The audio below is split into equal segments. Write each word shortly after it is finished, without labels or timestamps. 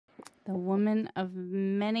The woman of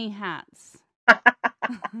many hats.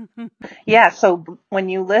 Yeah, so when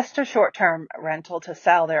you list a short-term rental to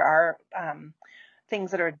sell, there are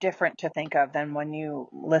things that are different to think of than when you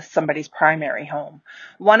list somebody's primary home.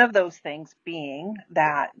 One of those things being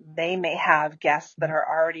that they may have guests that are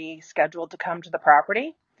already scheduled to come to the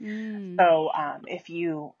property. So if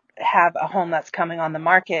you have a home that's coming on the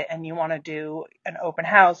market and you want to do an open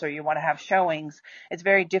house or you want to have showings, it's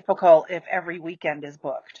very difficult if every weekend is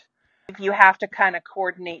booked. If you have to kind of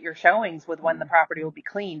coordinate your showings with when the property will be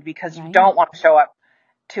cleaned because you Right. don't want to show up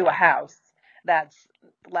to a house that's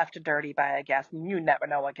left dirty by a guest. You never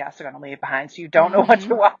know what guests are going to leave behind, so you don't know what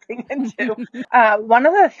you're walking into. One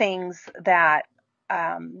of the things that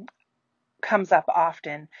comes up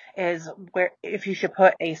often is where if you should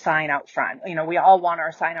put a sign out front. You know, we all want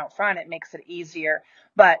our sign out front. It makes it easier,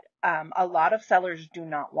 but a lot of sellers do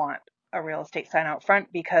not want a real estate sign out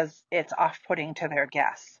front because it's off-putting to their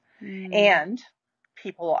guests. And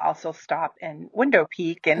people will also stop and window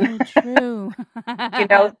peek and Oh, true. you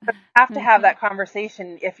know, so you have to have that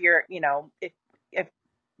conversation if you're, you know, if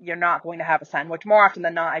you're not going to have a sign, which more often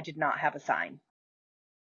than not, I did not have a sign.